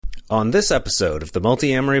On this episode of the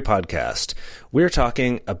Multi-Amory Podcast, we're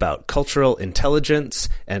talking about cultural intelligence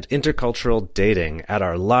and intercultural dating at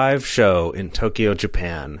our live show in Tokyo,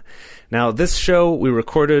 Japan. Now, this show we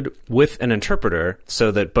recorded with an interpreter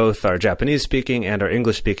so that both our Japanese-speaking and our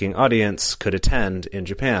English-speaking audience could attend in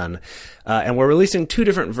Japan. And we're releasing two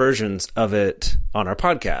different versions of it on our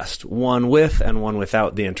podcast, one with and one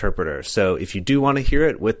without the interpreter. So if you do want to hear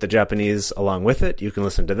it with the Japanese along with it, you can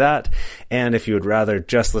listen to that. And if you would rather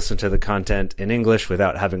just listen to the content in English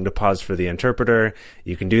without having to pause for the interpreter,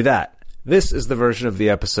 you can do that. This is the version of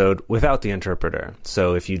the episode without the interpreter.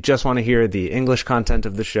 So if you just want to hear the English content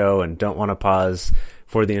of the show and don't want to pause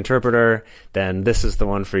for the interpreter, then this is the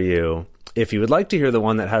one for you. If you would like to hear the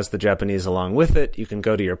one that has the Japanese along with it, you can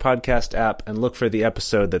go to your podcast app and look for the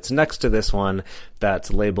episode that's next to this one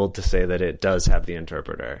that's labeled to say that it does have the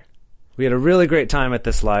interpreter. We had a really great time at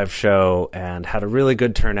this live show and had a really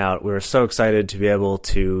good turnout. We were so excited to be able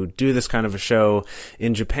to do this kind of a show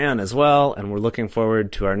in Japan as well, and we're looking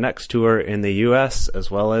forward to our next tour in the US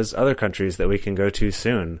as well as other countries that we can go to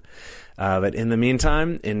soon. But in the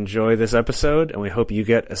meantime, enjoy this episode, and we hope you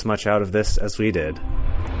get as much out of this as we did.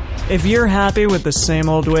 If you're happy with the same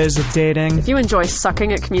old ways of dating, if you enjoy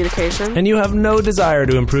sucking at communication, and you have no desire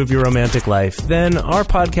to improve your romantic life, then our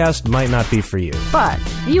podcast might not be for you. But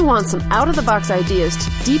if you want some out-of-the-box ideas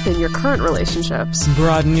to deepen your current relationships,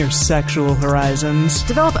 broaden your sexual horizons,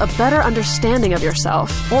 develop a better understanding of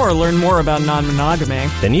yourself, or learn more about non-monogamy,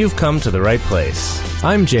 then you've come to the right place.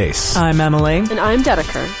 I'm Jace. I'm Emily. And I'm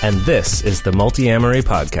Dedeker. And this is the Multi-Amory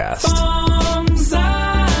Podcast.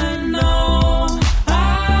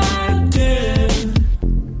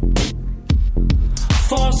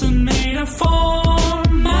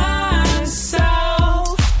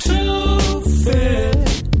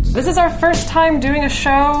 This is our first time doing a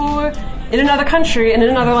show in another country and in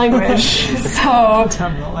another language. So,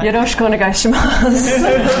 yoroshiku onegai shimasu.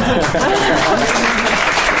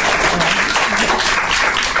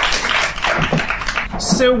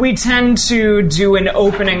 So we tend to do an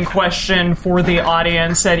opening question for the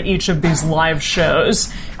audience at each of these live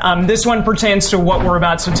shows. This one pertains to what we're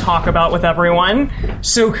about to talk about with everyone.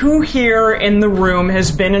 So who here in the room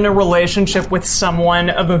has been in a relationship with someone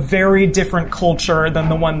of a very different culture than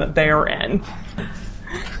the one that they are in?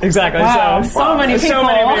 Exactly. Wow, so many people. So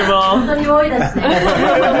many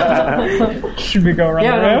people. Should we go around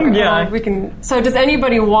the room? Yeah, we can. So does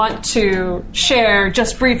anybody want to share,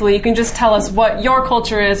 just briefly, you can just tell us what your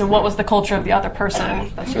culture is and what was the culture of the other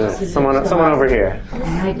person? Someone over here.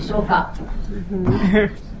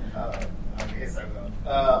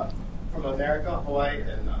 From America, Hawaii,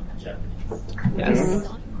 and Japanese. Yes.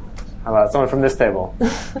 How about someone from this table?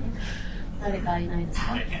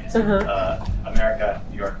 America,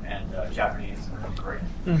 New York, and Japanese and Korean.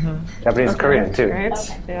 Mm-hmm. Japanese and Korean, too. Great.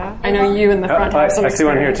 Yeah. I know you in the front have some I see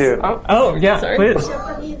one here, too. Oh yeah, sorry. please.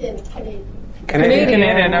 Japanese and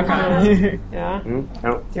Canadian, okay. Yeah. No.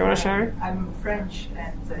 Do you want to share? I'm French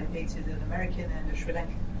and I dated an American and a Sri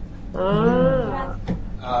Lankan.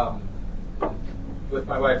 With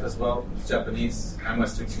my wife as well, Japanese. I'm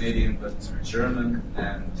Western Canadian, but German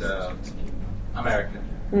and American.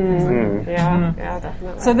 Yeah,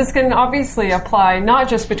 definitely. So this can obviously apply not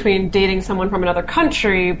just between dating someone from another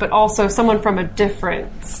country, but also someone from a different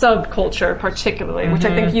subculture particularly, which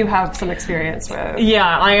I think you have some experience with. Yeah,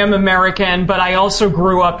 I am American, but I also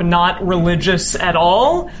grew up not religious at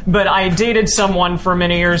all. But I dated someone for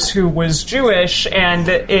many years who was Jewish, and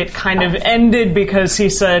it kind of ended because he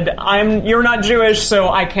said, "You're not Jewish, so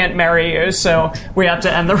I can't marry you, so we have to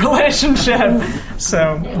end the relationship."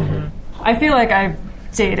 So I feel like I've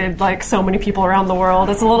dated like so many people around the world.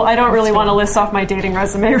 It's a little, I don't really want to list off my dating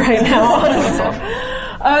resume right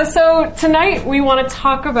now. So tonight we want to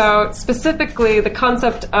talk about specifically the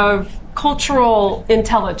concept of cultural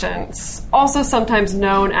intelligence, also sometimes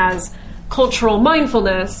known as cultural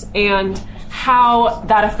mindfulness, and how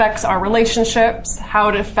that affects our relationships, how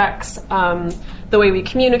it affects the way we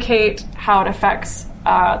communicate, how it affects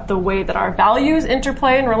the way that our values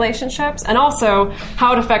interplay in relationships, and also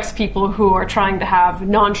how it affects people who are trying to have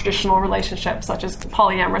non-traditional relationships, such as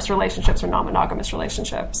polyamorous relationships or non-monogamous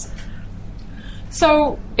relationships.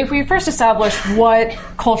 So if we first establish what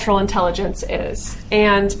cultural intelligence is,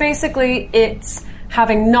 and basically it's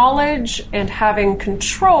having knowledge and having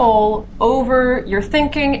control over your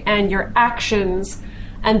thinking and your actions,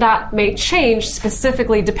 and that may change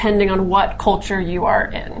specifically depending on what culture you are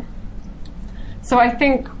in. So I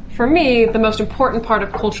think, for me, the most important part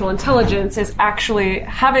of cultural intelligence is actually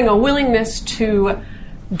having a willingness to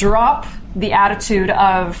drop the attitude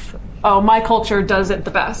of, oh, my culture does it the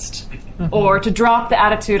best, or to drop the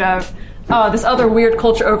attitude of, this other weird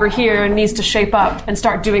culture over here needs to shape up and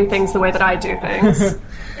start doing things the way that I do things.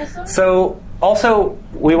 So also,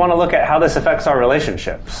 we want to look at how this affects our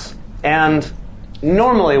relationships. And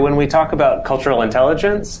normally when we talk about cultural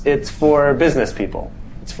intelligence, it's for business people.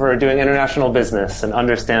 It's for doing international business and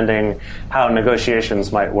understanding how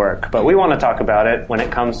negotiations might work. But we want to talk about it when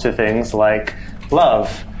it comes to things like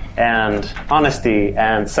love and honesty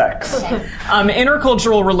and sex.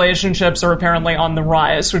 Intercultural relationships are apparently on the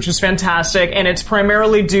rise, which is fantastic, and it's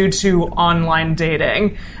primarily due to online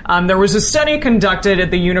dating. There was a study conducted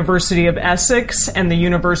at the University of Essex and the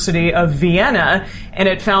University of Vienna, and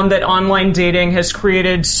it found that online dating has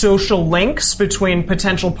created social links between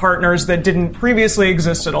potential partners that didn't previously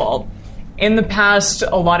exist at all. In the past,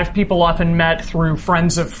 a lot of people often met through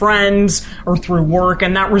friends of friends or through work,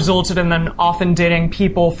 and that resulted in them often dating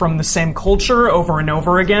people from the same culture over and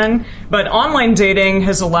over again. But online dating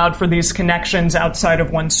has allowed for these connections outside of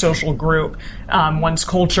one's social group, one's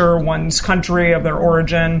culture, one's country of their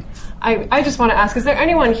origin. I just want to ask, is there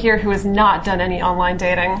anyone here who has not done any online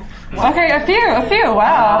dating? Okay, a few.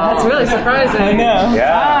 Wow, that's really surprising. I know.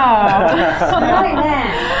 Yeah.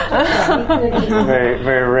 Very,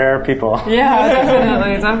 very rare people. Yeah,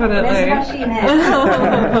 definitely.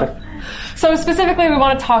 So specifically, we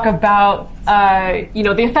want to talk about,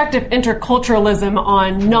 the effect of interculturalism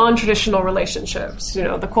on non-traditional relationships,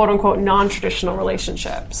 the quote-unquote non-traditional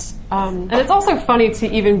relationships. And it's also funny to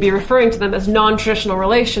even be referring to them as non-traditional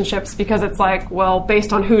relationships because it's like, well,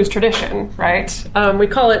 based on whose tradition, right? We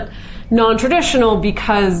call it non-traditional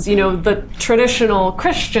because, the traditional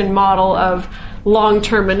Christian model of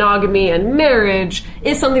long-term monogamy and marriage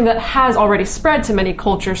is something that has already spread to many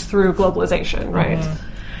cultures through globalization, right? Mm-hmm.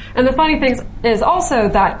 And the funny thing is also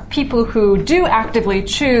that people who do actively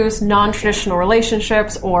choose non-traditional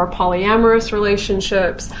relationships or polyamorous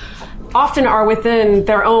relationships often are within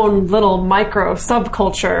their own little micro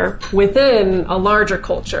subculture within a larger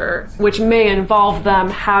culture, which may involve them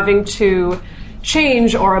having to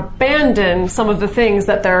change or abandon some of the things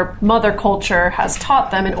that their mother culture has taught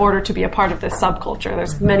them in order to be a part of this subculture.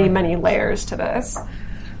 There's many, many layers to this.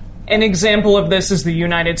 An example of this is the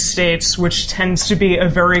United States, which tends to be a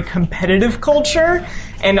very competitive culture.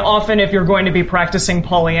 And often if you're going to be practicing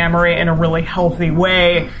polyamory in a really healthy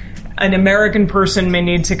way, an American person may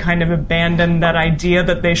need to kind of abandon that idea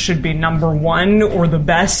that they should be number one or the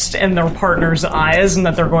best in their partner's eyes and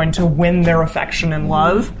that they're going to win their affection and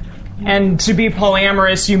love. And to be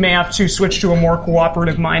polyamorous, you may have to switch to a more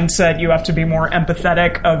cooperative mindset. You have to be more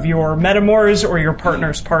empathetic of your metamors or your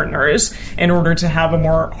partner's partners in order to have a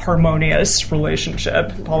more harmonious relationship,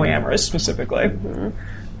 polyamorous specifically. Mm-hmm.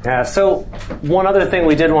 Yeah, so one other thing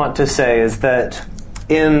we did want to say is that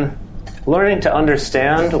in learning to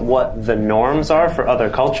understand what the norms are for other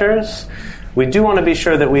cultures, we do want to be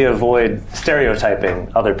sure that we avoid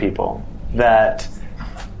stereotyping other people. That,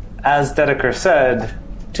 as Dedeker said,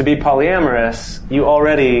 to be polyamorous, you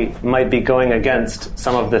already might be going against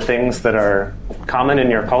some of the things that are common in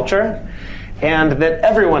your culture, and that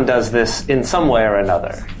everyone does this in some way or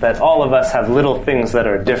another, that all of us have little things that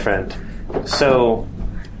are different. So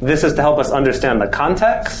this is to help us understand the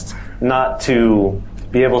context, not to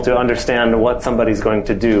be able to understand what somebody's going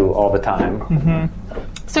to do all the time. Mm-hmm.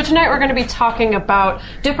 So tonight we're going to be talking about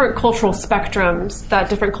different cultural spectrums that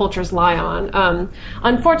different cultures lie on.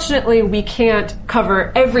 Unfortunately, we can't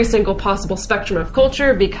cover every single possible spectrum of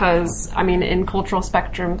culture because, in cultural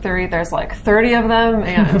spectrum theory, there's like 30 of them,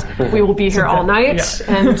 and we will be here all night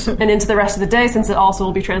and into the rest of the day since it also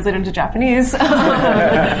will be translated into Japanese.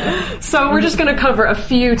 So we're just going to cover a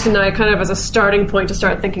few tonight kind of as a starting point to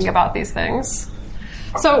start thinking about these things.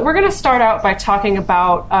 So we're going to start out by talking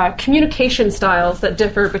about communication styles that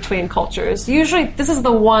differ between cultures. Usually this is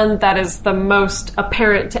the one that is the most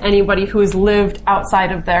apparent to anybody who has lived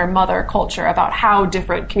outside of their mother culture about how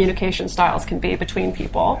different communication styles can be between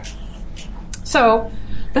people. So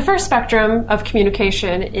the first spectrum of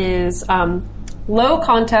communication is low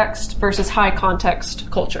context versus high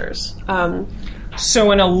context cultures.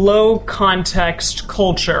 So in a low context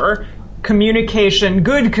culture,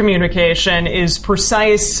 good communication is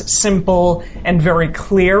precise, simple, and very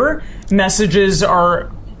clear. Messages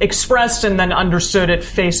are expressed and then understood at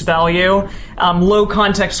face value. Low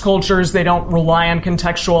context cultures, they don't rely on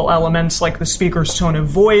contextual elements like the speaker's tone of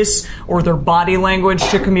voice or their body language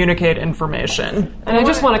to communicate information. And I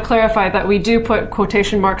just want to clarify that we do put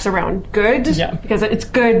quotation marks around good because it's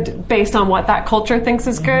good based on what that culture thinks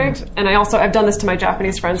is good. Mm-hmm. And I've done this to my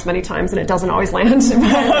Japanese friends many times and it doesn't always land.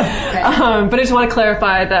 But I just want to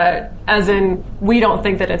clarify that as in we don't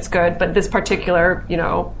think that it's good, but this particular,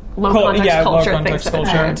 low context low culture context thinks of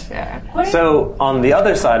culture. it. Yeah. So, on the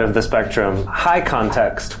other side of the spectrum, high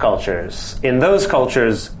context cultures. In those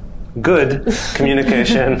cultures, good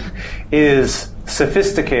communication is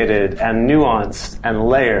sophisticated and nuanced and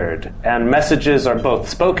layered, and messages are both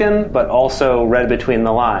spoken but also read between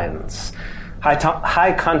the lines.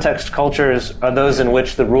 High context cultures are those in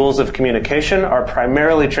which the rules of communication are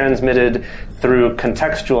primarily transmitted through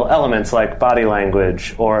contextual elements like body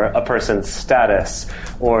language or a person's status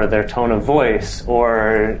or their tone of voice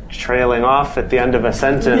or trailing off at the end of a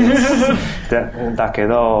sentence.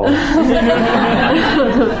 Dakedo.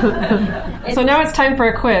 So now it's time for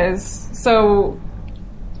a quiz. So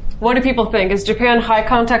what do people think? Is Japan high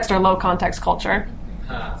context or low context culture?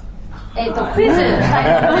 クイズ、日本の場合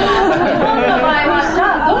はじ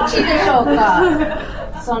ゃあどっちでしょうか。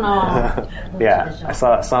その Yeah, I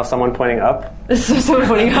saw someone pointing up. Someone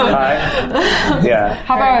pointing up. High. Yeah.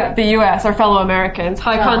 How about the U.S., our fellow Americans?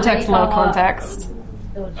 High context, low context.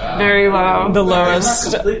 Very low. The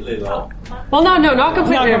lowest. Completely low. Well, no, not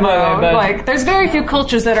completely Not completely, low. but- Like, there's very few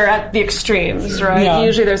cultures that are at the extremes, right? Yeah.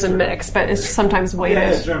 Usually there's a mix, but it's sometimes Yeah,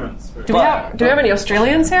 weighted. Germans. Do we have any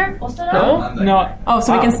Australians here? No? No. Oh,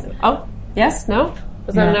 so we can... Oh, yes? No?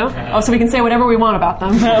 Was that a no? Oh, so we can say whatever we want about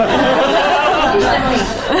them.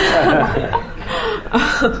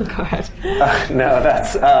 Go ahead. No,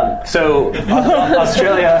 that's so.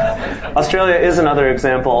 Australia is another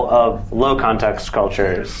example of low context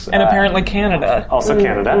cultures, And apparently Canada. also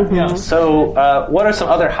Canada. Yeah. So, what are some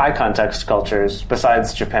other high context cultures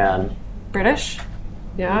besides Japan? British?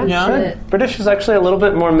 Yeah? Yeah. British is actually a little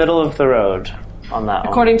bit more middle of the road on that one.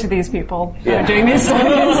 According to these people who Yeah. are doing these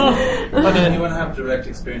studies. Does anyone have direct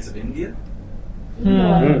experience of India?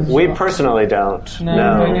 We personally don't.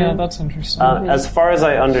 No. Yeah, that's interesting. As far as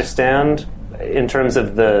I understand, in terms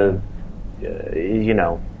of the,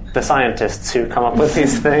 the scientists who come up with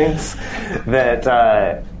these things,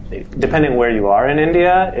 that depending where you are in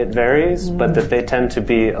India, it varies, but that they tend to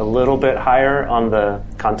be a little bit higher on the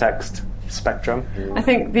context spectrum. I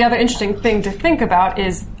think the other interesting thing to think about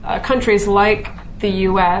is countries like the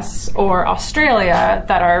US or Australia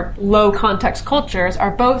that are low context cultures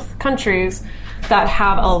are both countries that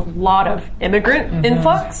have a lot of immigrant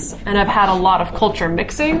influx and have had a lot of culture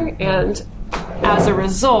mixing, and as a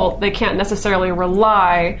result they can't necessarily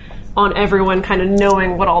rely on everyone kind of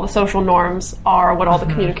knowing what all the social norms are, what all the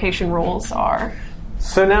communication rules are.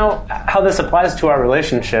 So now, how this applies to our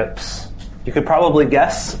relationships, you could probably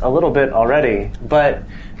guess a little bit already, but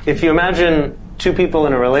if you imagine two people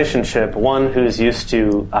in a relationship, one who's used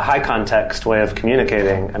to a high context way of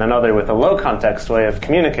communicating and another with a low context way of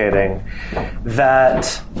communicating,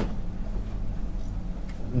 that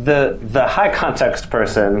the high context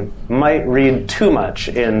person might read too much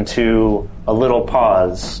into a little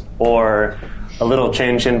pause or a little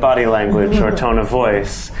change in body language or tone of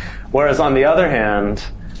voice, whereas on the other hand,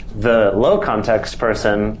 the low context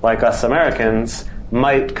person, like us Americans,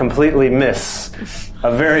 might completely miss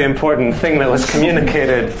a very important thing that was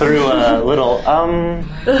communicated through a little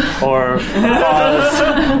or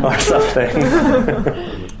pause or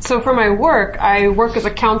something. So for my work, I work as a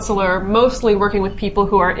counselor, mostly working with people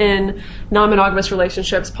who are in non-monogamous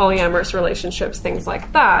relationships, polyamorous relationships, things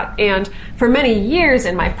like that. And for many years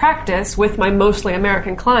in my practice with my mostly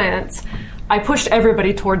American clients, I pushed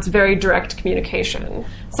everybody towards very direct communication.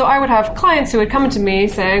 So I would have clients who would come to me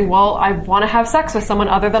saying, well, I want to have sex with someone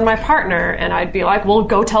other than my partner. And I'd be like, well,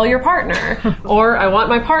 go tell your partner. Or I want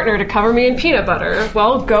my partner to cover me in peanut butter.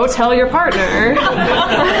 Well, go tell your partner.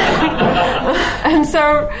 And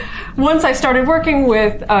so once I started working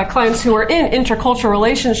with clients who were in intercultural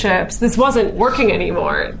relationships, this wasn't working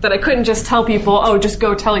anymore. That I couldn't just tell people, oh, just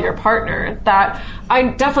go tell your partner. That I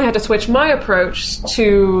definitely had to switch my approach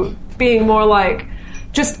to being more like,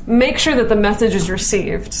 just make sure that the message is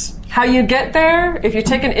received. How you get there, if you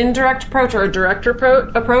take an indirect approach or a direct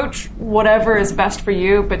approach, whatever is best for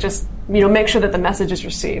you, but just make sure that the message is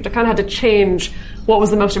received. I kind of had to change what was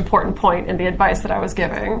the most important point in the advice that I was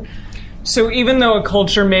giving. So even though a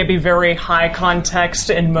culture may be very high context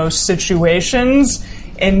in most situations,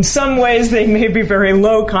 in some ways they may be very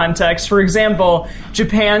low context. For example,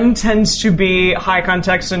 Japan tends to be high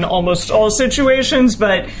context in almost all situations,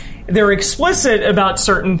 but they're explicit about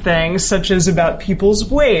certain things, such as about people's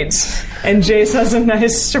weights. And Jace has a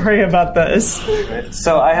nice story about this.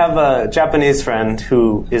 So I have a Japanese friend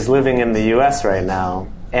who is living in the US right now,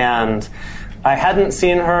 and I hadn't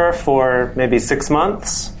seen her for maybe 6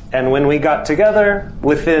 months. And when we got together,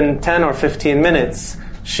 within 10 or 15 minutes,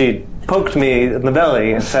 she poked me in the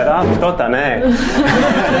belly and said, "Tota ne."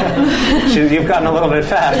 You've gotten a little bit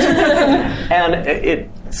fat. And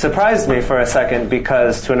surprised me for a second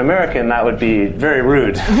because to an American that would be very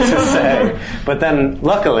rude to say. But then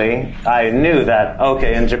luckily I knew that,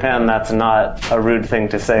 okay, in Japan that's not a rude thing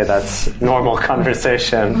to say, that's normal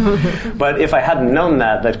conversation. But if I hadn't known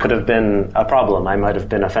that, that could have been a problem. I might have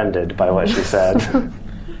been offended by what she said.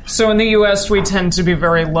 So in the U.S., we tend to be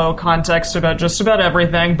very low context about just about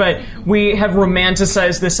everything, but we have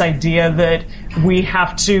romanticized this idea that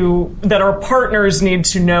that our partners need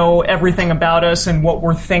to know everything about us and what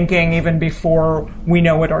we're thinking even before we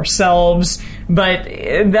know it ourselves. But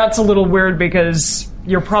that's a little weird because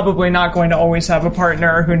you're probably not going to always have a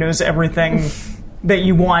partner who knows everything that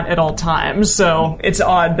you want at all times. So it's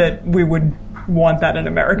odd that we would want that in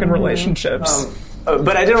American relationships.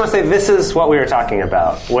 But I did want to say this is what we were talking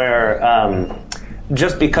about, where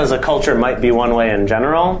just because a culture might be one way in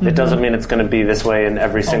general, it doesn't mean it's going to be this way in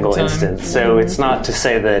every single instance. So it's not to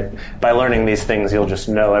say that by learning these things you'll just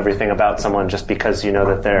know everything about someone just because you know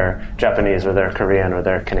that they're Japanese or they're Korean or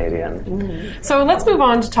they're Canadian. So let's move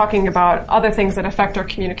on to talking about other things that affect our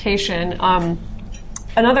communication.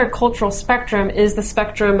 Another cultural spectrum is the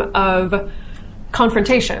spectrum of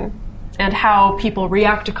confrontation and how people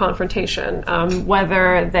react to confrontation,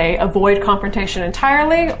 whether they avoid confrontation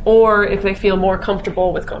entirely or if they feel more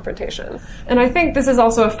comfortable with confrontation. And I think this is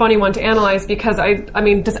also a funny one to analyze because, I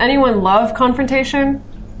mean, does anyone love confrontation?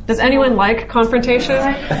 Does anyone like confrontation? You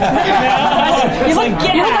look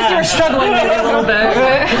like you're struggling maybe a little bit,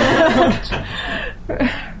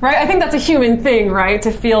 right? Right? I think that's a human thing, right? To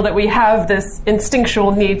feel that we have this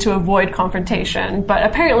instinctual need to avoid confrontation. But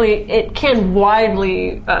apparently it can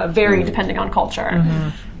widely vary depending on culture.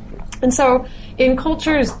 And so in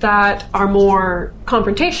cultures that are more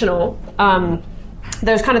confrontational,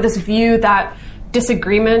 there's kind of this view that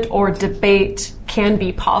disagreement or debate can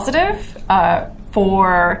be positive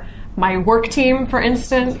for my work team, for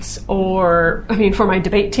instance, or, I mean, for my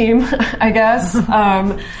debate team, I guess.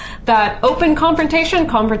 That open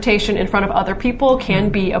confrontation in front of other people can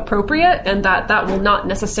be appropriate and that will not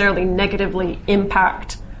necessarily negatively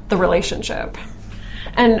impact the relationship.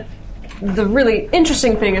 And the really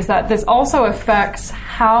interesting thing is that this also affects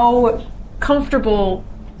how comfortable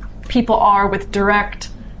people are with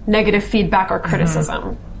direct negative feedback or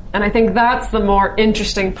criticism. And I think that's the more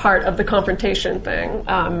interesting part of the confrontation thing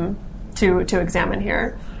to examine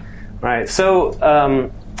here. Right.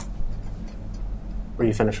 So, were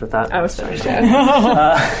you finished with that? I was finished,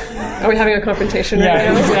 yeah. Are we having a confrontation right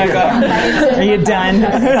now? Exactly. Are you done?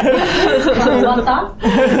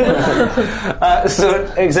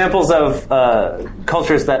 So examples of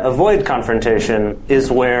cultures that avoid confrontation is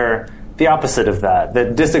where the opposite of that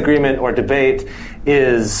disagreement or debate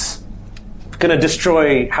is going to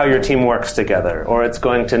destroy how your team works together, or it's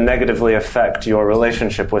going to negatively affect your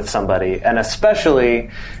relationship with somebody, and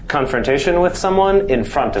especially confrontation with someone in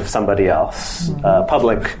front of somebody else.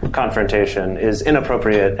 Public confrontation is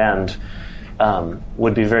inappropriate and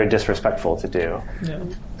would be very disrespectful to do. Yeah.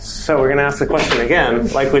 So we're going to ask the question again,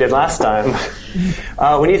 like we did last time.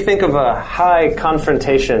 When you think of a high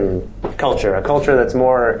confrontation culture, a culture that's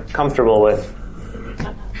more comfortable with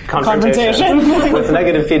confrontation with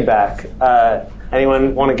negative feedback.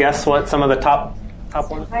 Anyone want to guess what some of the top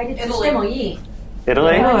ones? Italy.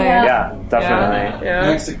 Italy? Yeah, definitely. Yeah.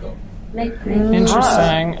 Mexico.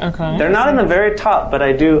 Interesting. Okay. They're not in the very top, but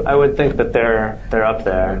I would think that they're up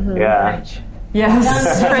there. Yeah.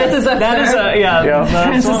 Yes, France is up there. That is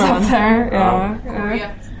France is up there.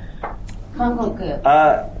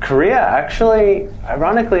 Yeah. Korea, actually,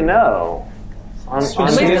 ironically, no.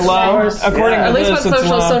 According to At least this,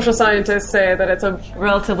 what social scientists say, that it's a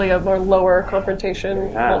relatively a more lower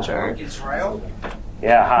confrontation culture. Israel?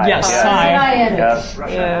 Yeah, high. Yes, high. Yeah. Yep,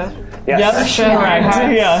 right.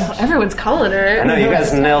 Yeah. Everyone's calling her. I know, you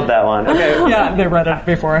guys nailed that one. Okay. Yeah, they read it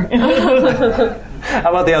before. How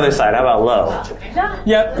about the other side? How about low?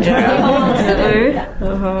 Yep.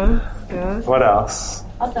 What else?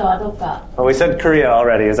 Well, we said Korea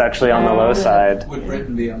already is actually on the low side. Would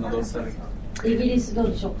Britain be on the low side?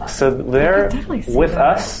 So they're with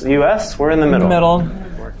us, U.S., we're in the middle.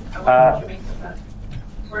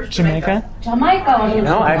 Jamaica? No,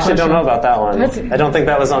 I actually don't know about that one. I don't think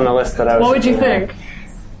that was on the list that I was. What would you think?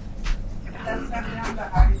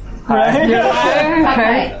 High.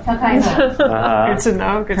 Good to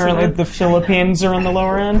know. Apparently the Philippines are on the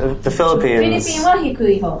lower end. The Philippines.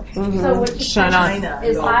 China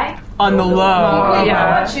is high. on the low.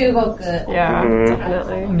 Yeah. Yeah.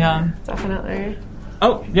 Definitely. Yeah. Definitely.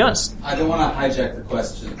 Oh, yes. I don't want to hijack the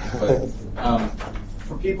question, but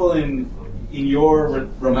for people in in your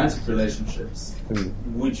romantic relationships,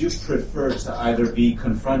 would you prefer to either be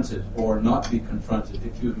confronted or not be confronted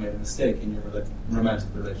if you've made a mistake in your romantic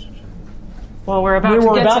relationship? Well, we're about to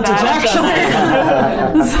get to that,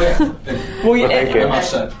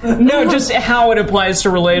 actually. No, just how it applies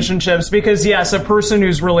to relationships. Because, yes, a person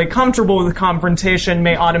who's really comfortable with confrontation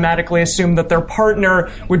may automatically assume that their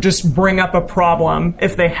partner would just bring up a problem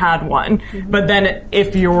if they had one. Mm-hmm. But then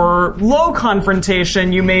if you're low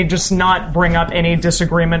confrontation, you may just not bring up any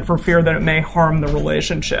disagreement for fear that it may harm the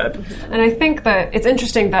relationship. And I think that it's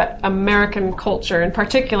interesting that American culture in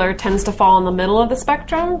particular tends to fall in the middle of the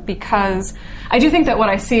spectrum, because I do think that what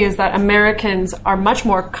I see is that Americans are much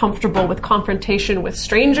more comfortable with confrontation with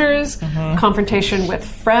strangers, confrontation with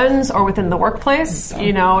friends, or within the workplace.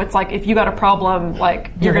 You know, it's like if you got a problem,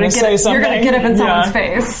 like you're going to get up in someone's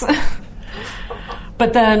face.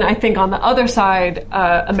 But then I think on the other side,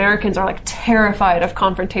 Americans are like terrified of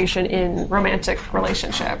confrontation in romantic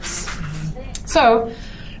relationships. So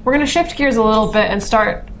we're going to shift gears a little bit and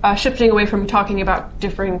start shifting away from talking about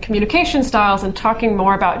differing communication styles and talking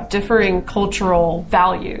more about differing cultural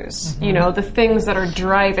values. You know, the things that are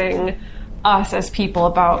driving us as people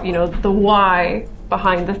about, you know, the why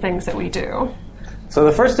behind the things that we do. So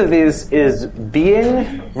the first of these is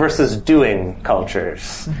being versus doing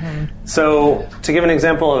cultures. So to give an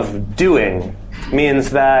example of doing means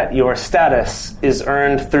that your status is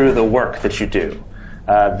earned through the work that you do.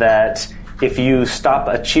 That if you stop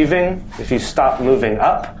achieving, if you stop moving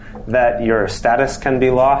up, that your status can be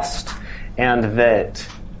lost, and that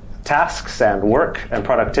tasks and work and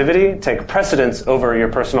productivity take precedence over your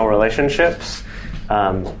personal relationships,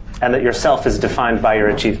 and that your self is defined by your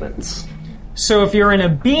achievements. So if you're in a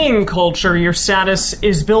being culture, your status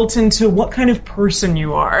is built into what kind of person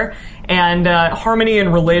you are. And harmony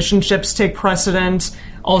and relationships take precedent.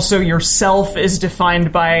 Also, your self is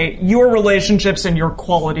defined by your relationships and your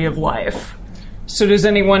quality of life. So does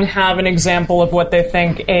anyone have an example of what they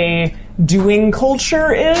think a doing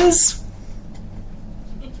culture is?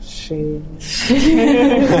 In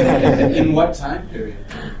what time period?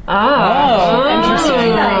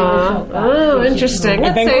 Interesting.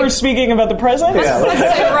 I think we're speaking about the present. Let's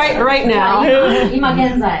say right now. 今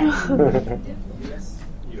現在。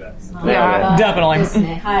 Yeah, definitely.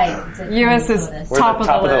 U.S. is top of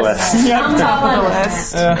the list. Top of the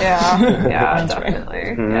list. Yeah,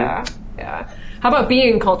 definitely. Yeah. How about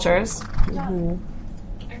being cultures? I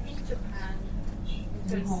think Japan,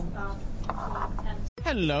 because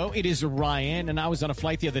Hello, it is Ryan, and I was on a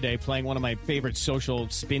flight the other day playing one of my favorite social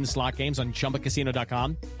spin slot games on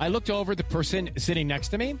ChumbaCasino.com. I looked over at the person sitting next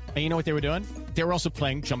to me, and you know what they were doing? They were also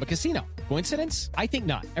playing Chumba Casino. Coincidence? I think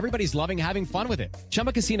not. Everybody's loving having fun with it.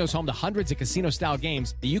 Chumba Casino is home to hundreds of casino-style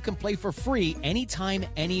games that you can play for free anytime,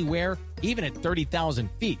 anywhere, even at 30,000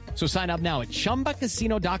 feet. So sign up now at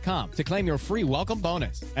ChumbaCasino.com to claim your free welcome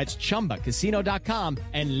bonus. That's ChumbaCasino.com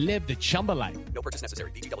and live the Chumba life. No purchase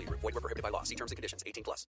necessary. VGW. Void where prohibited by law. See terms and conditions.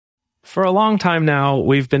 18+. For a long time now,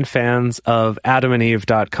 we've been fans of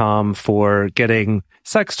AdamandEve.com for getting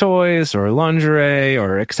sex toys or lingerie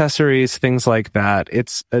or accessories, things like that.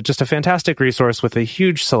 It's just a fantastic resource with a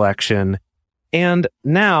huge selection. And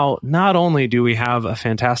now, not only do we have a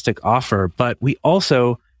fantastic offer, but we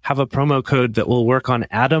also have a promo code that will work on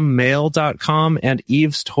AdamMail.com and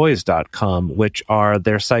EvesToys.com, which are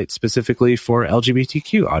their sites specifically for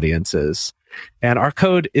LGBTQ audiences. And our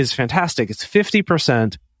code is fantastic. It's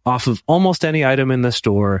 50% off of almost any item in the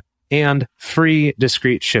store and free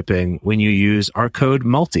discreet shipping when you use our code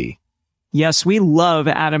MULTI. Yes, we love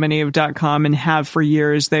AdamandEve.com and have for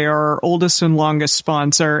years. They are our oldest and longest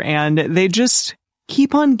sponsor, and they just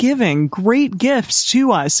keep on giving great gifts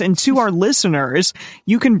to us and to our listeners.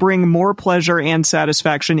 You can bring more pleasure and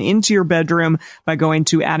satisfaction into your bedroom by going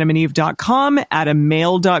to AdamandEve.com,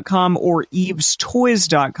 AdamMail.com, or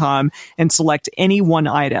EvesToys.com and select any one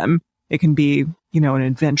item. It can be, you know, an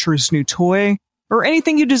adventurous new toy or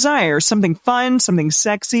anything you desire, something fun, something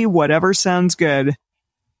sexy, whatever sounds good.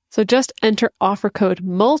 So just enter offer code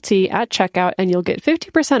MULTI at checkout and you'll get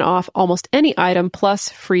 50% off almost any item plus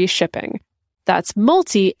free shipping. That's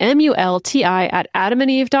MULTI, M-U-L-T-I, at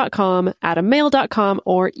AdamandEve.com, AdamMail.com,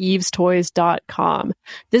 or EvesToys.com.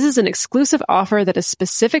 This is an exclusive offer that is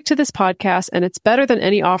specific to this podcast, and it's better than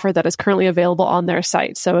any offer that is currently available on their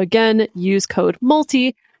site. So again, use code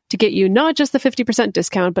MULTI to get you not just the 50%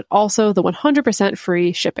 discount, but also the 100%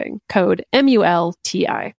 free shipping. Code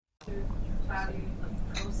MULTI. Value the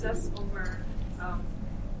process over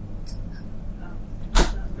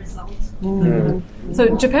result.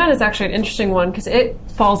 So Japan is actually an interesting one because it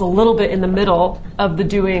falls a little bit in the middle of the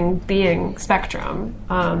doing-being spectrum.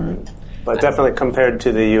 but definitely compared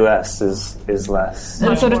to the U.S. is less.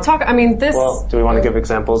 And so to talk, this... Well, do we want to give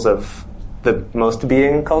examples of the most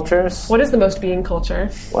being cultures? What is the most being culture?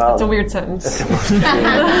 Well, it's a weird sentence.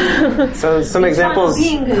 So some examples.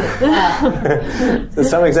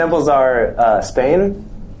 Some examples are Spain,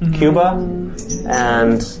 Cuba,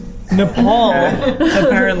 and Nepal,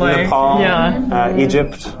 apparently. Nepal, yeah.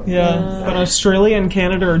 Egypt. Yeah, but Australia and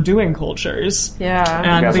Canada are doing cultures.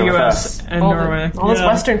 Yeah. And the US and Norway. All those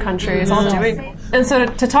Western countries all doing. And so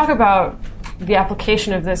to talk about the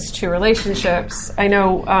application of this to relationships, I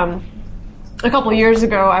know a couple of years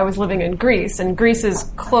ago I was living in Greece, and Greece is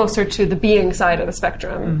closer to the being side of the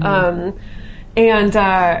spectrum. And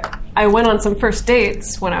I went on some first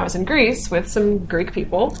dates when I was in Greece with some Greek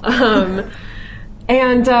people.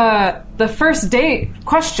 And the first date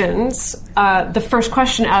questions, the first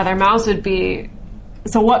question out of their mouths would be,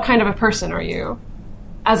 so what kind of a person are you?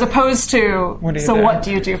 As opposed to, what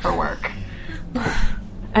do you do for work?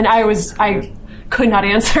 And I could not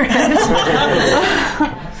answer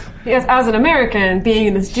it. Because as an American, being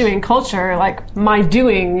in this doing culture, like, my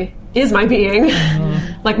doing is my being.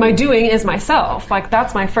 Like, my doing is myself. Like,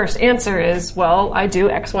 that's my first answer is, well, I do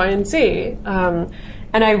X, Y, and Z.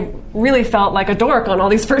 And I really felt like a dork on all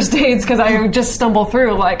these first dates because I would just stumble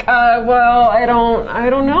through like, well, I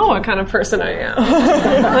don't know what kind of person I am.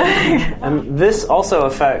 And this also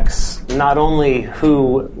affects not only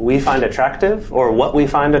who we find attractive or what we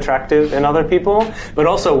find attractive in other people, but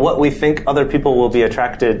also what we think other people will be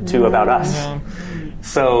attracted to about us. Yeah.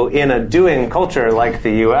 So in a doing culture like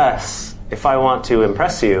the US, if I want to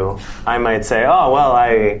impress you, I might say, oh, well,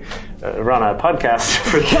 I run a podcast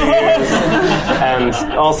for 3 years, and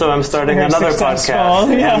also I'm starting another podcast,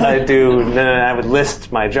 and I would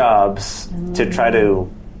list my jobs to try to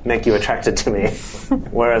make you attracted to me.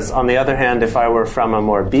 Whereas on the other hand, if I were from a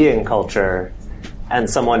more being culture, and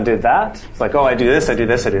someone did that, it's like, oh, I do this, I do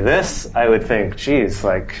this, I do this, I would think, geez,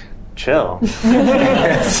 like, chill. You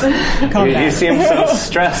seem so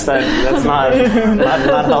stressed. That's not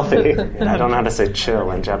healthy. I don't know how to say chill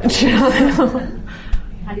in Japanese.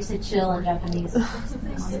 How do you say chill in Japanese?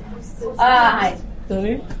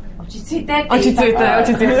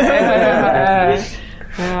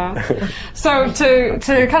 So to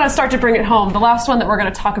kind of start to bring it home, the last one that we're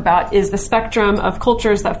going to talk about is the spectrum of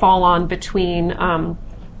cultures that fall on between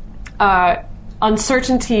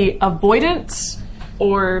uncertainty avoidance,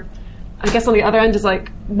 or I guess on the other end is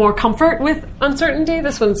like more comfort with uncertainty.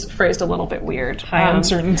 This one's phrased a little bit weird. High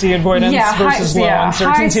uncertainty avoidance versus low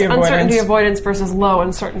uncertainty avoidance. High uncertainty avoidance versus low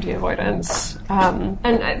uncertainty avoidance.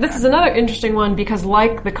 And this is another interesting one because,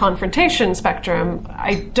 like the confrontation spectrum,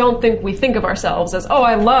 I don't think we think of ourselves as, oh,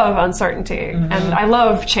 I love uncertainty and I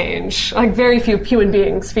love change. Like, very few human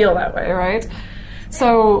beings feel that way, right?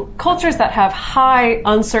 So cultures that have high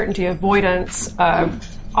uncertainty avoidance,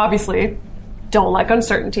 obviously don't like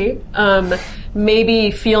uncertainty, maybe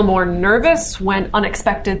feel more nervous when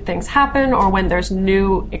unexpected things happen or when there's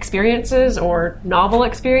new experiences or novel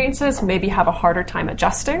experiences, maybe have a harder time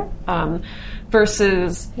adjusting,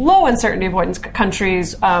 versus low uncertainty avoidance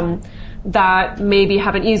countries that maybe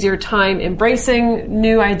have an easier time embracing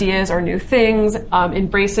new ideas or new things,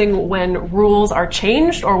 embracing when rules are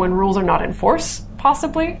changed or when rules are not enforced,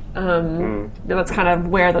 possibly. That's kind of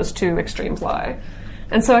where those two extremes lie.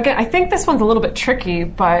 And so again, I think this one's a little bit tricky,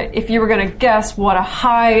 but if you were going to guess what a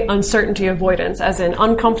high uncertainty avoidance, as in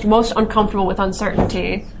most uncomfortable with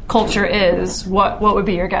uncertainty culture is, what would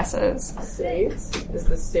be your guesses? States.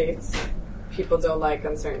 People don't like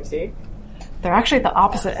uncertainty. They're actually at the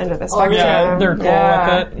opposite end of the spectrum. Yeah, they're cool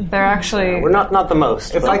with it. They're actually... We're not the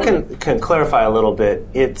most. If I can clarify a little bit,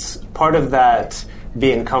 it's part of that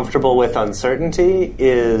being comfortable with uncertainty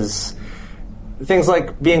is... things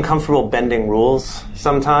like being comfortable bending rules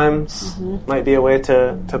sometimes might be a way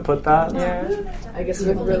to put that. Yeah. I guess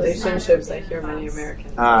with relationships, I hear many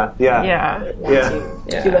Americans. Yeah.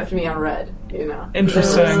 He left me on red, you know.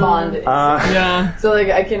 Interesting. Responded. Yeah. So, like,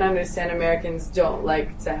 I can understand Americans don't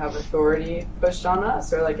like to have authority pushed on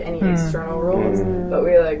us or, like, any external rules, but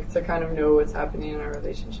we like to kind of know what's happening in our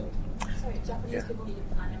relationship. Sorry, Japanese people need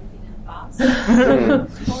to plan everything in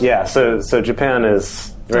advance. Yeah, so Japan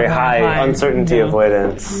is very high uncertainty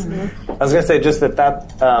avoidance. I was going to say just that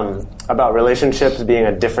about relationships being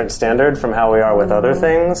a different standard from how we are with other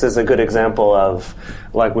things is a good example of,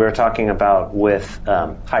 like we were talking about with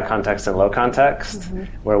high context and low context,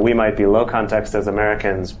 where we might be low context as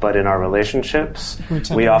Americans, but in our relationships,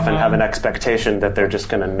 we often have an expectation that they're just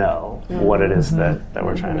going to know what it is that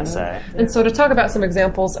we're trying to say. And so to talk about some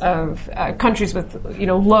examples of countries with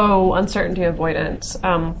low uncertainty avoidance,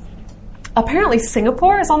 apparently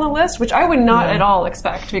Singapore is on the list, which I would not at all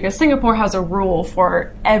expect, because Singapore has a rule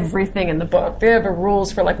for everything in the book. They have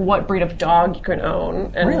rules for like what breed of dog you can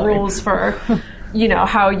own, and rules for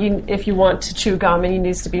how if you want to chew gum, and it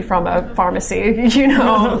needs to be from a pharmacy,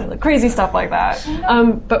 crazy stuff like that.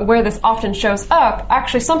 But where this often shows up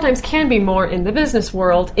actually sometimes can be more in the business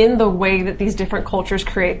world, in the way that these different cultures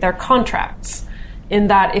create their contracts. In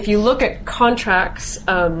that, if you look at contracts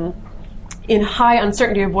in high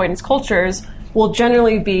uncertainty avoidance cultures, will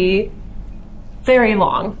generally be very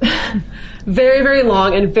long. Very, very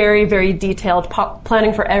long and very, very detailed,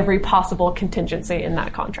 planning for every possible contingency in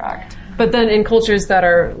that contract. But then in cultures that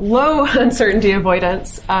are low uncertainty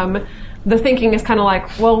avoidance, the thinking is kind of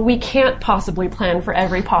like, well, we can't possibly plan for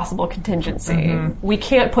every possible contingency. Mm-hmm. We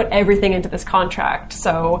can't put everything into this contract,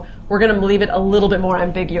 so we're going to leave it a little bit more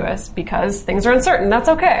ambiguous because things are uncertain. That's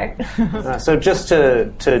okay. So just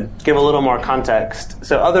to give a little more context,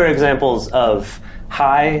 so other examples of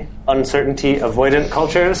high uncertainty avoidant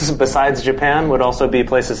cultures besides Japan would also be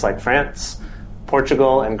places like France,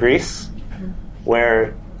 Portugal, and Greece,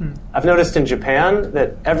 where I've noticed in Japan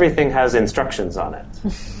that everything has instructions on it.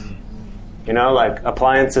 Like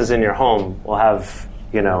appliances in your home will have,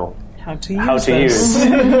 how to use.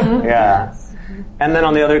 Yeah. And then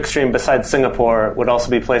on the other extreme, besides Singapore, would also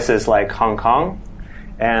be places like Hong Kong,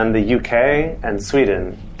 and the UK and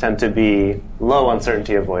Sweden tend to be low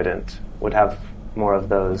uncertainty avoidant, would have more of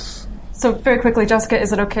those. So very quickly, Jessica,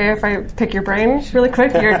 is it okay if I pick your brain really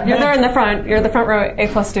quick? You're there in the front. You're the front row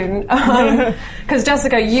A+ student. Because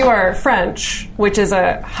Jessica, you are French, which is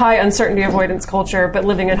a high uncertainty avoidance culture, but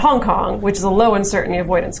living in Hong Kong, which is a low uncertainty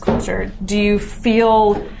avoidance culture. Do you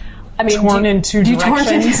feel... torn in two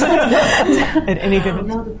directions at any given...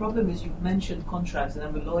 Now the problem is you've mentioned contracts, and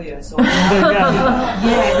I'm a lawyer, so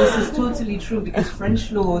this is totally true, because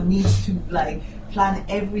French law needs to plan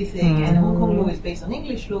everything, and Hong Kong law is based on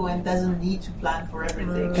English law and doesn't need to plan for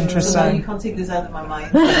everything. Interesting. So you can't take this out of my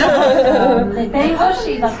mind. Sorry,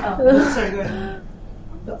 go ahead.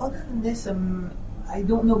 But other than this, I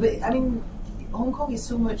don't know, but Hong Kong is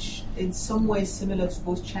so much, in some ways, similar to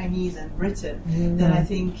both Chinese and Britain, then I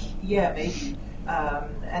think, maybe.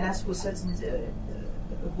 And as for certain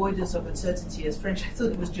avoidance of uncertainty as French, I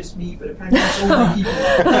thought it was just me, but apparently it's all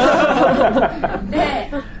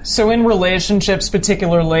people. So in relationships,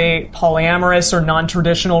 particularly polyamorous or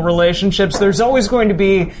non-traditional relationships, there's always going to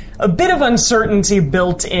be a bit of uncertainty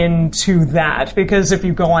built into that, because if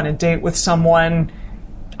you go on a date with someone,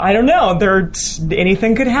 I don't know,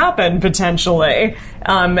 anything could happen potentially.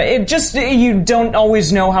 You don't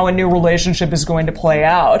always know how a new relationship is going to play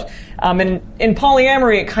out. And in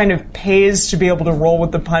polyamory, it kind of pays to be able to roll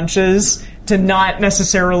with the punches, to not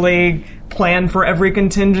necessarily plan for every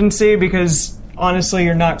contingency, because honestly,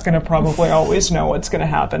 you're not going to probably always know what's going to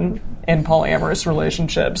happen in polyamorous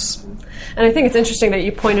relationships. And I think it's interesting that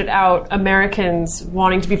you pointed out Americans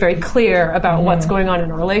wanting to be very clear about what's going on in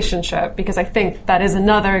a relationship, because I think that is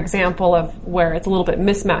another example of where it's a little bit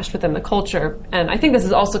mismatched within the culture. And I think this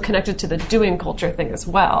is also connected to the doing culture thing as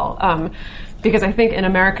well. Because I think in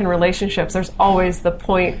American relationships, there's always the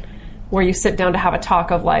point where you sit down to have a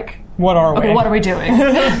talk of what are we? Okay, what are we doing?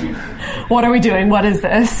 What are we doing? What is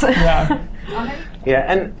this? Yeah. Yeah,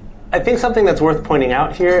 and I think something that's worth pointing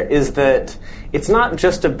out here is that it's not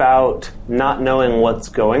just about not knowing what's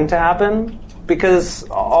going to happen, because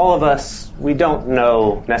all of us, we don't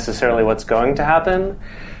know necessarily what's going to happen,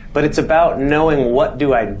 but it's about knowing what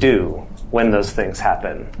do I do when those things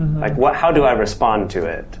happen. How do I respond to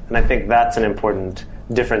it? And I think that's an important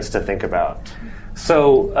difference to think about.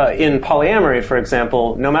 So in polyamory, for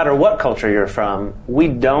example, no matter what culture you're from, we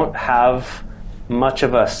don't have much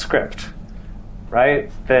of a script,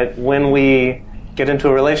 right? That when we get into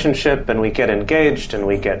a relationship and we get engaged and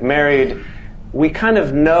we get married, we kind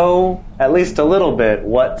of know at least a little bit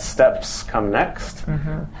what steps come next.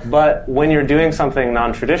 But when you're doing something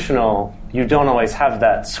non-traditional, you don't always have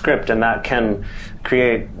that script, and that can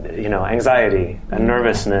create, anxiety and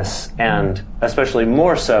nervousness, and especially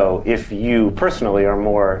more so if you personally are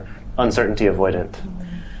more uncertainty avoidant.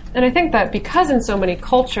 And I think that because in so many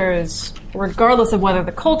cultures, regardless of whether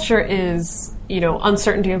the culture is,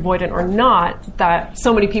 uncertainty avoidant or not, that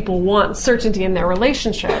so many people want certainty in their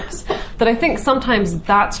relationships, that I think sometimes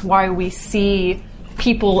that's why we see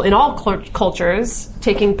people in all cultures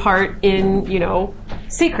taking part in,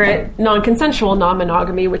 secret, non-consensual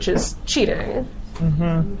non-monogamy, which is cheating.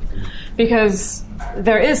 Because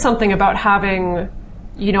there is something about having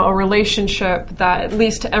a relationship that, at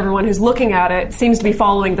least to everyone who's looking at it, seems to be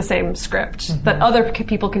following the same script. That other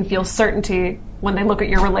people can feel certainty when they look at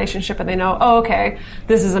your relationship and they know, oh, okay,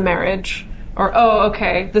 this is a marriage. or, oh,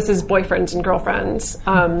 okay, this is boyfriends and girlfriends.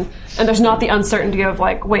 And there's not the uncertainty of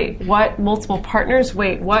like, wait, what? Multiple partners?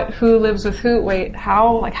 Wait, what? Who lives with who? Wait,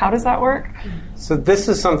 how? Like, how does that work? So this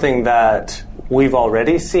is something that we've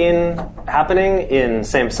already seen happening in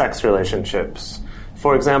same-sex relationships.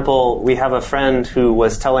 For example, we have a friend who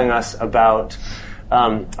was telling us about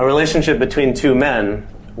a relationship between two men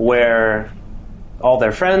where all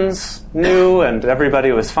their friends knew and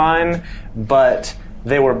everybody was fine, but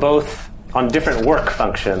they were both on different work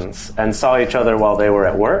functions and saw each other while they were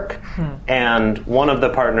at work. And one of the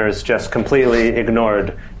partners just completely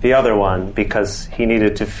ignored the other one because he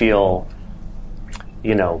needed to feel,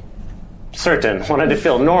 certain, wanted to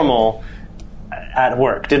feel normal at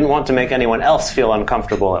work, didn't want to make anyone else feel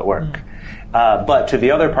uncomfortable at work. But to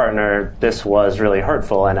the other partner, this was really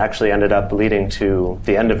hurtful and actually ended up leading to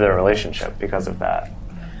the end of their relationship because of that.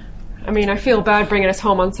 I mean, I feel bad bringing us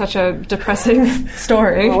home on such a depressing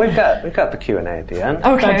story. Well, we've got the Q&A at the end.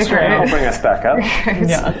 Okay, That's great. I'll bring us back up.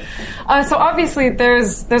 Yeah. So obviously,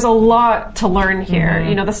 there's a lot to learn here.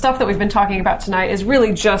 The stuff that we've been talking about tonight is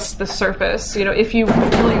really just the surface. If you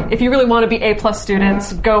really want to be A+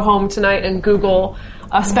 students, go home tonight and Google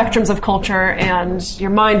spectrums of culture, and your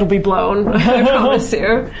mind will be blown. I promise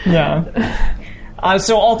you. Yeah.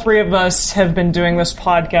 So all three of us have been doing this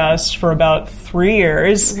podcast for about 3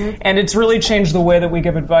 years, and it's really changed the way that we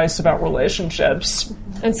give advice about relationships.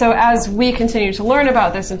 And so as we continue to learn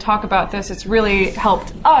about this and talk about this, it's really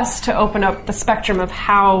helped us to open up the spectrum of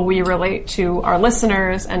how we relate to our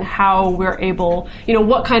listeners and how we're able,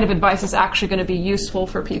 what kind of advice is actually going to be useful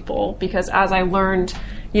for people. Because as I learned,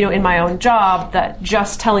 in my own job, that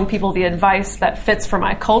just telling people the advice that fits for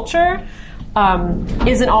my culture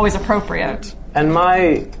isn't always appropriate. And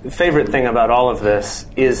my favorite thing about all of this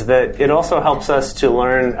is that it also helps us to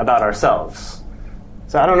learn about ourselves.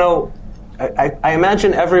 So I don't know, I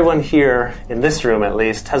imagine everyone here, in this room at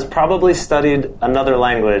least, has probably studied another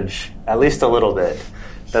language, at least a little bit,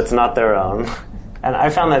 that's not their own. And I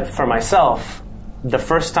found that for myself, the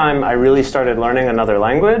first time I really started learning another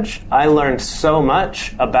language, I learned so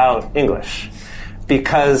much about English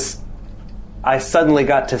because I suddenly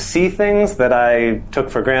got to see things that I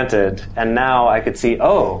took for granted, and now I could see,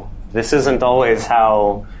 this isn't always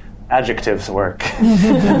how adjectives work.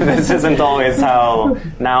 This isn't always how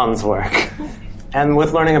nouns work. And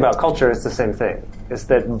with learning about culture, it's the same thing. Is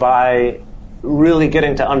that by really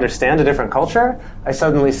getting to understand a different culture, I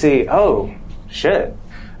suddenly see, shit.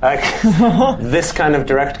 Like, this kind of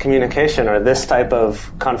direct communication or this type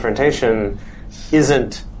of confrontation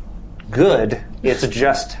isn't good. It's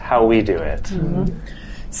just how we do it.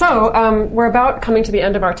 So we're about coming to the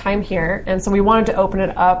end of our time here, and so we wanted to open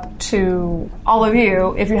it up to all of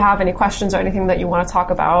you if you have any questions or anything that you want to talk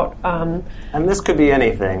about. And this could be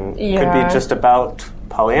anything. It could be just about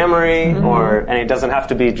polyamory, and it doesn't have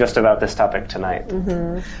to be just about this topic tonight.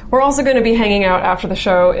 We're also going to be hanging out after the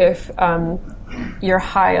show if you're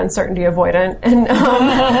high uncertainty avoidant and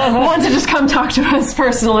want to just come talk to us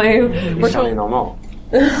personally. We're totally normal.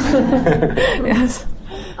 Yes.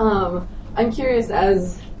 I'm curious,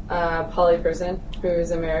 as a poly person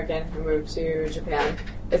who's American who moved to Japan,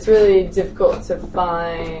 it's really difficult to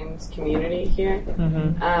find community here.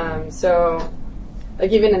 So,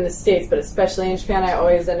 like even in the States, but especially in Japan, I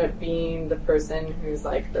always end up being the person who's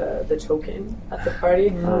like the token at the party.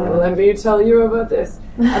 Let me tell you about this.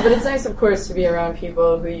 But it's nice, of course, to be around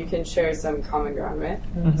people who you can share some common ground with.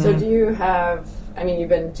 So do you have, you've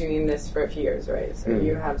been doing this for a few years, right? So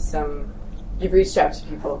you have you've reached out to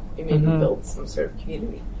people, you maybe built some sort of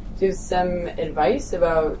community. Do you have some advice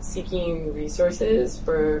about seeking resources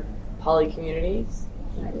for poly communities?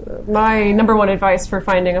 My number one advice for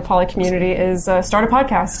finding a poly community is start a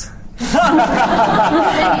podcast.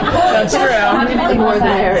 That's true. More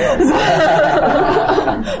than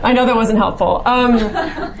I know that wasn't helpful.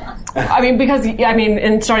 Because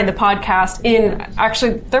in starting the podcast,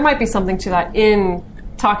 actually there might be something to that in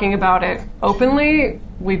talking about it openly.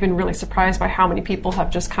 We've been really surprised by how many people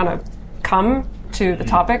have just kind of come to the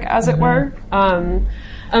topic, as it were.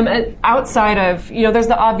 Outside of, there's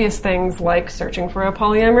the obvious things like searching for a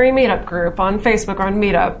polyamory meetup group on Facebook or on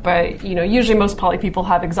Meetup, but, usually most poly people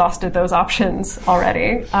have exhausted those options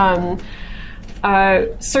already.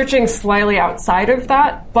 Searching slightly outside of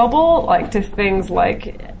that bubble, like to things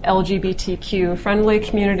like LGBTQ-friendly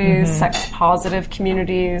communities, sex-positive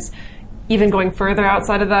communities, even going further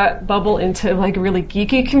outside of that bubble into like really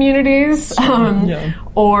geeky communities,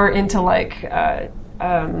 or into like,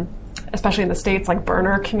 especially in the States, like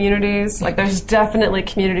burner communities. Like there's definitely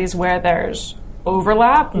communities where there's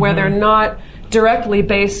overlap, where they're not directly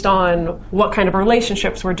based on what kind of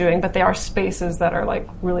relationships we're doing, but they are spaces that are like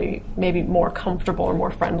really maybe more comfortable or more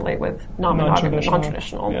friendly with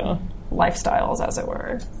non-traditional lifestyles, as it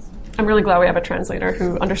were. I'm really glad we have a translator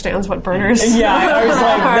who understands what burners. Yeah, I was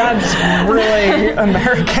like, that's really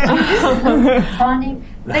American. Bonding.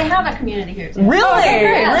 They have a community here too. Really? Okay,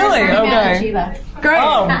 great. Really? Okay. Great.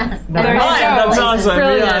 Oh, there you go. that's awesome.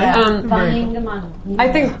 Brilliant.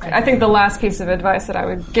 I think the last piece of advice that I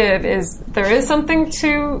would give is there is something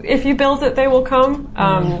to, if you build it, they will come.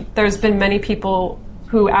 There's been many people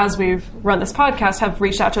who, as we've run this podcast, have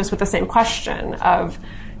reached out to us with the same question of,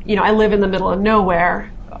 I live in the middle of nowhere,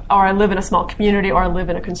 or I live in a small community, or I live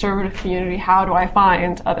in a conservative community. How do I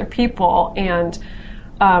find other people? And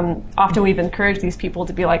often we've encouraged these people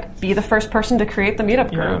to be the first person to create the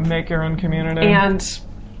meetup group. Yeah, make your own community. And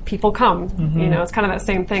people come. It's kind of that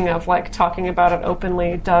same thing of talking about it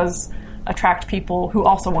openly does attract people who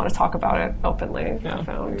also want to talk about it openly. I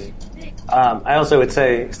found. I also would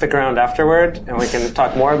say stick around afterward and we can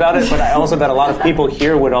talk more about it, but I also bet a lot of people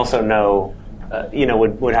here would also know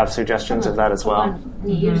would have suggestions of that as well.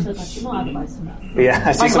 Yeah,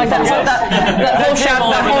 I see some thumbs up.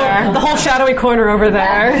 The whole shadowy corner over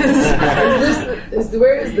there.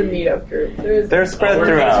 Where is the meetup group? They're spread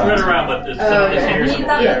throughout. Spread around, but it's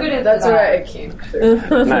here. That's where I came through.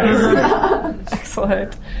 Nice.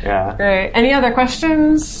 Excellent. Yeah. Great. Any other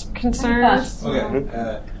questions, concerns?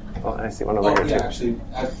 Okay. I see one over here too. Actually,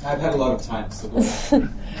 I've had a lot of time, so go ahead.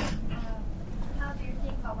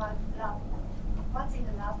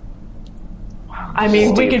 I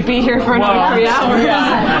mean, we could be here for another 3 hours.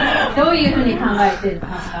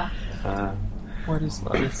 What is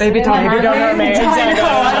love? Baby Tony, don't know me. I don't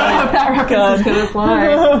know if that reference is going to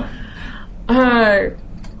fly.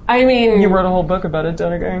 I mean... You wrote a whole book about it,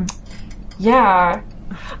 Donegal. Yeah.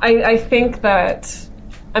 I think that...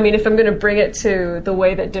 if I'm going to bring it to the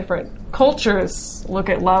way that different cultures look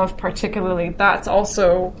at love particularly, that's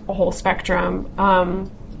also a whole spectrum.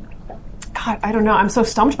 God, I don't know. I'm so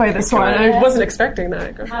stumped by this one. I wasn't expecting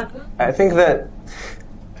that. I think that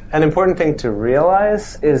an important thing to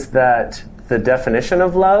realize is that the definition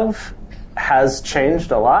of love has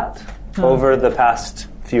changed a lot over the past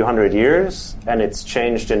few hundred years, and it's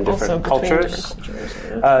changed in different cultures.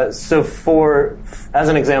 So as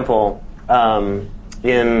an example, in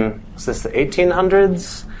the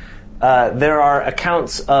 1800s, there are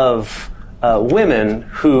accounts of women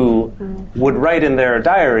who would write in their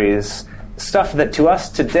diaries stuff that to us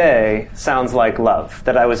today sounds like love,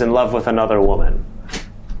 that I was in love with another woman.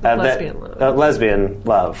 Lesbian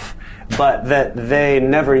love. But that they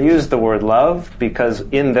never used the word love because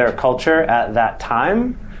in their culture at that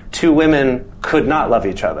time, two women could not love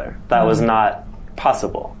each other. That was not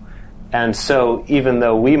possible. And so even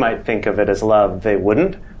though we might think of it as love, they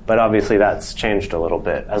wouldn't. But obviously that's changed a little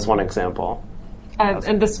bit, as one example.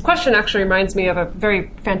 And this question actually reminds me of a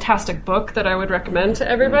very fantastic book that I would recommend to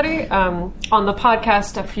everybody. On the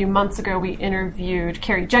podcast a few months ago, we interviewed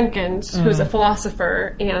Carrie Jenkins, who's a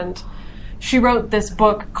philosopher, and she wrote this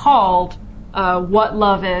book called What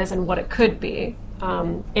Love Is and What It Could Be.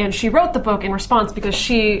 And she wrote the book in response because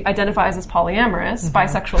she identifies as polyamorous,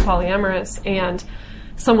 bisexual polyamorous, and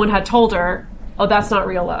someone had told her, oh, that's not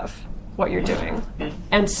real love, what you're doing.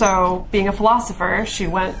 And so, being a philosopher, she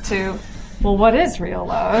went to... well, what is real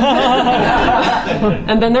love?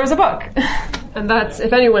 And then there's a book. And that's,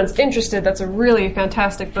 if anyone's interested, that's a really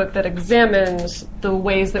fantastic book that examines the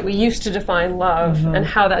ways that we used to define love and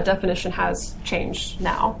how that definition has changed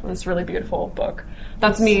now. It's a really beautiful book.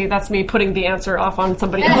 That's me putting the answer off on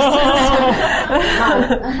somebody else.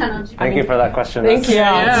 Thank you for that question. Thank you.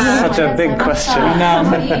 Yeah. Such a big question.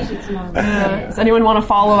 Does anyone want to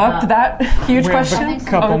follow up to that huge question? A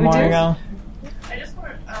couple more, yeah.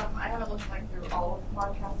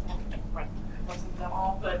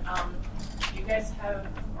 But you guys have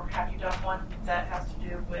you done one that has to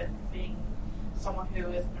do with being someone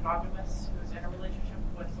who is monogamous, who's in a relationship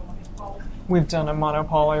with someone who's poly? We've done a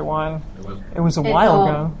monopoly one. It was a while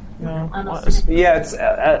ago. Yeah, it's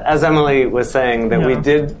as Emily was saying that we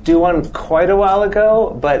did do one quite a while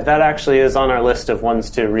ago, but that actually is on our list of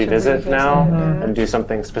ones to revisit now and do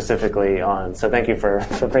something specifically on. So thank you for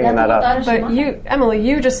bringing that up. But Emily,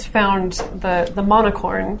 you just found the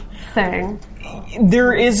monocorn thing.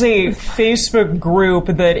 There is a Facebook group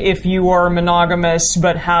that if you are monogamous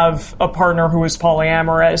but have a partner who is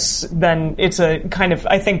polyamorous, then it's a kind of,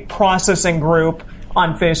 I think, processing group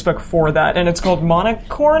on Facebook for that, and it's called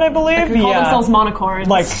Monocorn, I believe. They call themselves monocorns.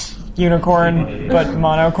 Like unicorn, but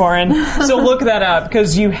monocorn. So look that up,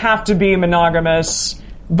 because you have to be monogamous,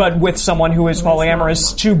 but with someone who is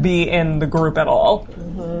polyamorous to be in the group at all.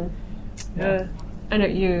 I know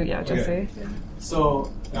you, Jesse. Okay.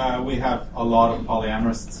 So we have a lot of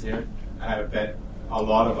polyamorists here. I bet a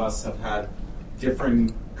lot of us have had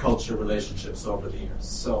differing culture relationships over the years.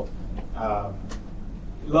 So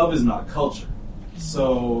love is not culture.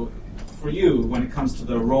 So for you, when it comes to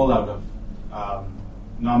the rollout of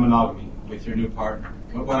non-monogamy with your new partner,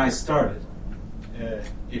 when I started,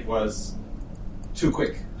 it was too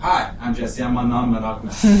quick. Hi, I'm Jesse. I'm a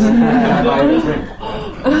non-monogamous.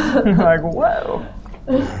 Like, whoa.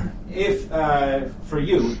 If, for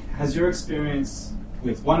you, has your experience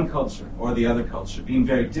with one culture or the other culture been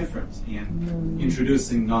very different in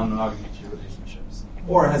introducing non-monogamy to your relationships?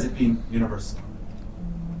 Or has it been universal?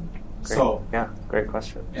 Great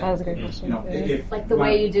question. That was a great question. You know, if Like the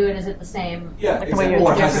way you do it, is it the same? Yeah, like exactly.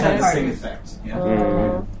 Or has it had the same effect?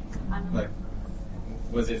 Yeah. Like,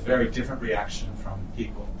 was it very different reaction from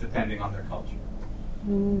people depending on their culture?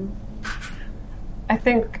 I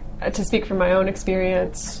think, to speak from my own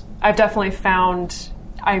experience, I've definitely found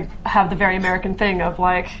I have the very American thing of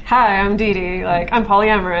like, hi, I'm Dee Dee, like, I'm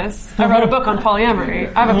polyamorous. I wrote a book on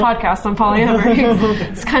polyamory. I have a podcast on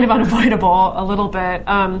polyamory. It's kind of unavoidable a little bit.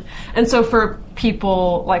 And so for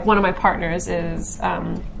people, like one of my partners is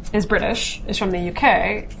British, is from the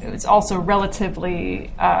UK. It's also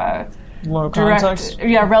relatively low context.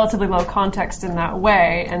 Relatively low context in that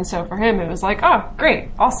way. And so for him, it was like, oh, great,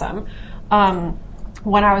 awesome.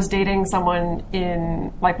 When I was dating someone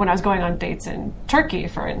when I was going on dates in Turkey,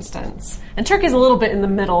 for instance, and Turkey's a little bit in the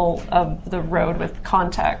middle of the road with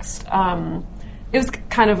context, it was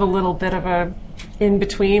kind of a little bit of a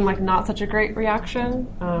in-between, like not such a great reaction.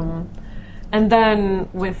 And then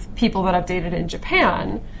with people that I've dated in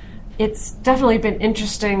Japan, it's definitely been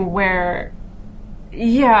interesting where,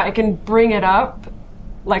 I can bring it up.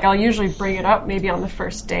 Like, I'll usually bring it up maybe on the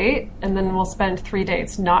first date, and then we'll spend 3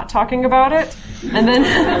 dates not talking about it. And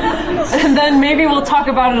then maybe we'll talk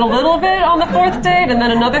about it a little bit on the 4th date, and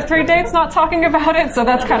then another 3 dates not talking about it. So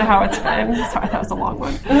that's kind of how it's been. Sorry, that was a long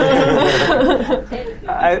one.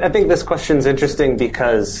 I think this question's interesting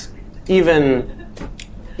because even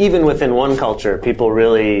within one culture, people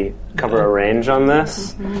really cover a range on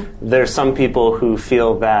this. There's some people who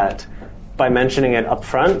feel that by mentioning it up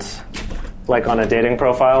front, like on a dating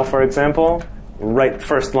profile, for example, right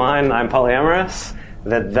first line, I'm polyamorous,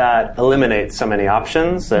 that eliminates so many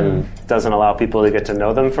options and doesn't allow people to get to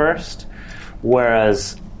know them first.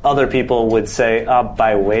 Whereas other people would say,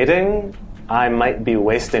 by waiting, I might be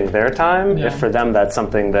wasting their time if for them that's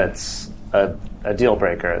something that's a deal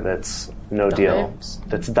breaker, that's no deal,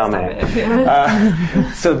 that's dumb.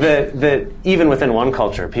 So that even within one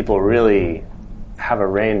culture, people really have a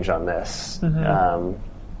range on this.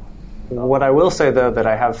 What I will say, though, that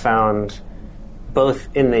I have found both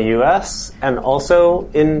in the US and also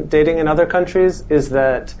in dating in other countries is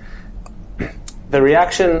that the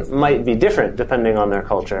reaction might be different depending on their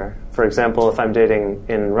culture. For example, if I'm dating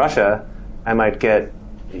in Russia, I might get,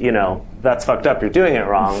 that's fucked up, you're doing it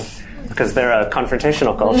wrong, because they're a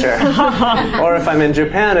confrontational culture. Or if I'm in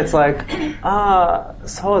Japan, it's like,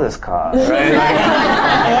 so desu ka, right?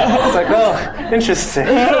 It's like, oh, interesting.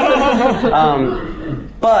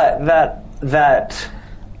 But that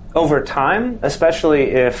over time,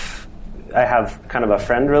 especially if I have kind of a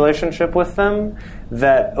friend relationship with them,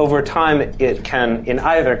 that over time it can, in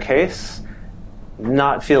either case,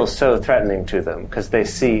 not feel so threatening to them because they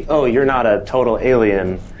see, oh, you're not a total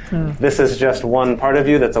alien. This is just one part of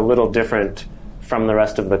you that's a little different from the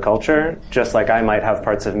rest of the culture, just like I might have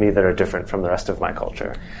parts of me that are different from the rest of my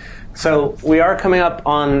culture. So we are coming up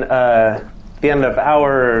on the end of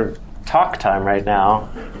our talk time right now,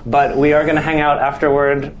 but we are going to hang out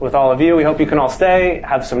afterward with all of you. We hope you can all stay,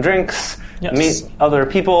 have some drinks, meet other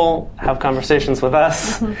people, have conversations with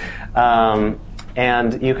us.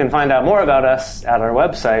 And you can find out more about us at our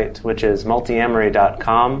website, which is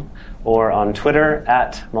multiamory.com, or on Twitter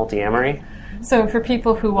 @multiamory. So for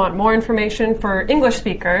people who want more information for English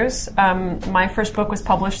speakers, my first book was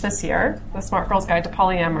published this year, The Smart Girl's Guide to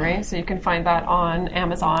Polyamory. So you can find that on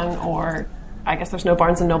Amazon, or I guess there's no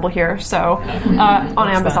Barnes & Noble here, so on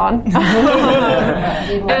Amazon.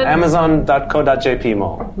 Amazon.co.jp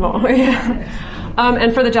more.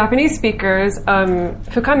 And for the Japanese speakers,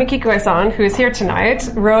 Fukami Kikue-san, who is here tonight,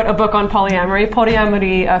 wrote a book on polyamory,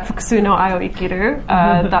 Polyamori Fukusu no Ai o Ikiru,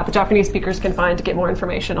 that the Japanese speakers can find to get more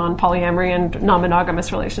information on polyamory and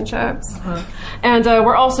non-monogamous relationships. And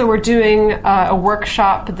we're doing a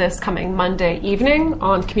workshop this coming Monday evening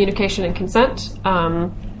on communication and consent.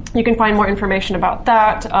 You can find more information about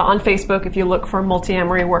that on Facebook. If you look for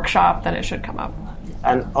Multiamory Workshop, then it should come up.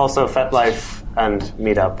 and also FetLife and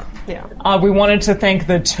Meetup. Yeah. We wanted to thank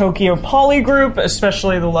the Tokyo Poly Group,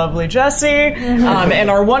 especially the lovely Jessie, and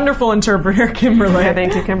our wonderful interpreter, Kimberly. Yeah,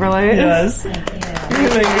 thank you, Kimberly. Yes.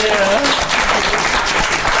 Thank you.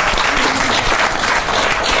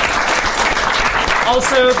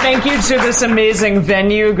 Also, thank you to this amazing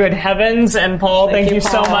venue, Good Heavens, and Paul, thank you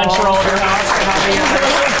so much for all of your help for having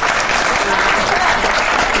us.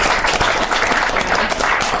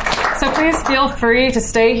 So please feel free to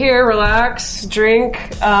stay here, relax, drink,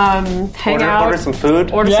 hang out. Order some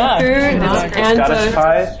food. Order some food. Exactly. And Scottish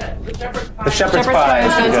pie. The shepherd's pie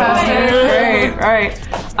is fantastic. Great. All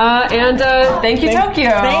right. And thank you, Tokyo.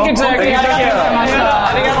 Thank you, Tokyo.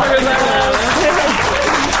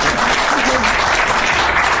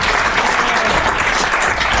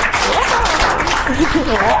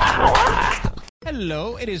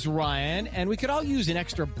 Hello, it is Ryan, and we could all use an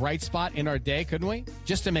extra bright spot in our day, couldn't we?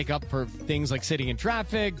 Just to make up for things like sitting in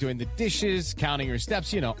traffic, doing the dishes, counting your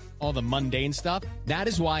steps, all the mundane stuff. That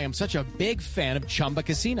is why I'm such a big fan of Chumba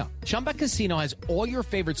Casino. Chumba Casino has all your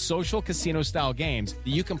favorite social casino-style games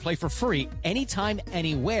that you can play for free anytime,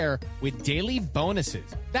 anywhere with daily bonuses.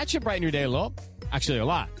 That should brighten your day a little. Actually, a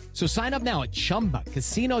lot. So sign up now at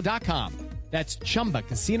ChumbaCasino.com. That's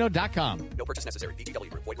ChumbaCasino.com. No purchase necessary. VGW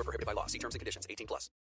Group. Void where prohibited by law. See terms and conditions. 18+.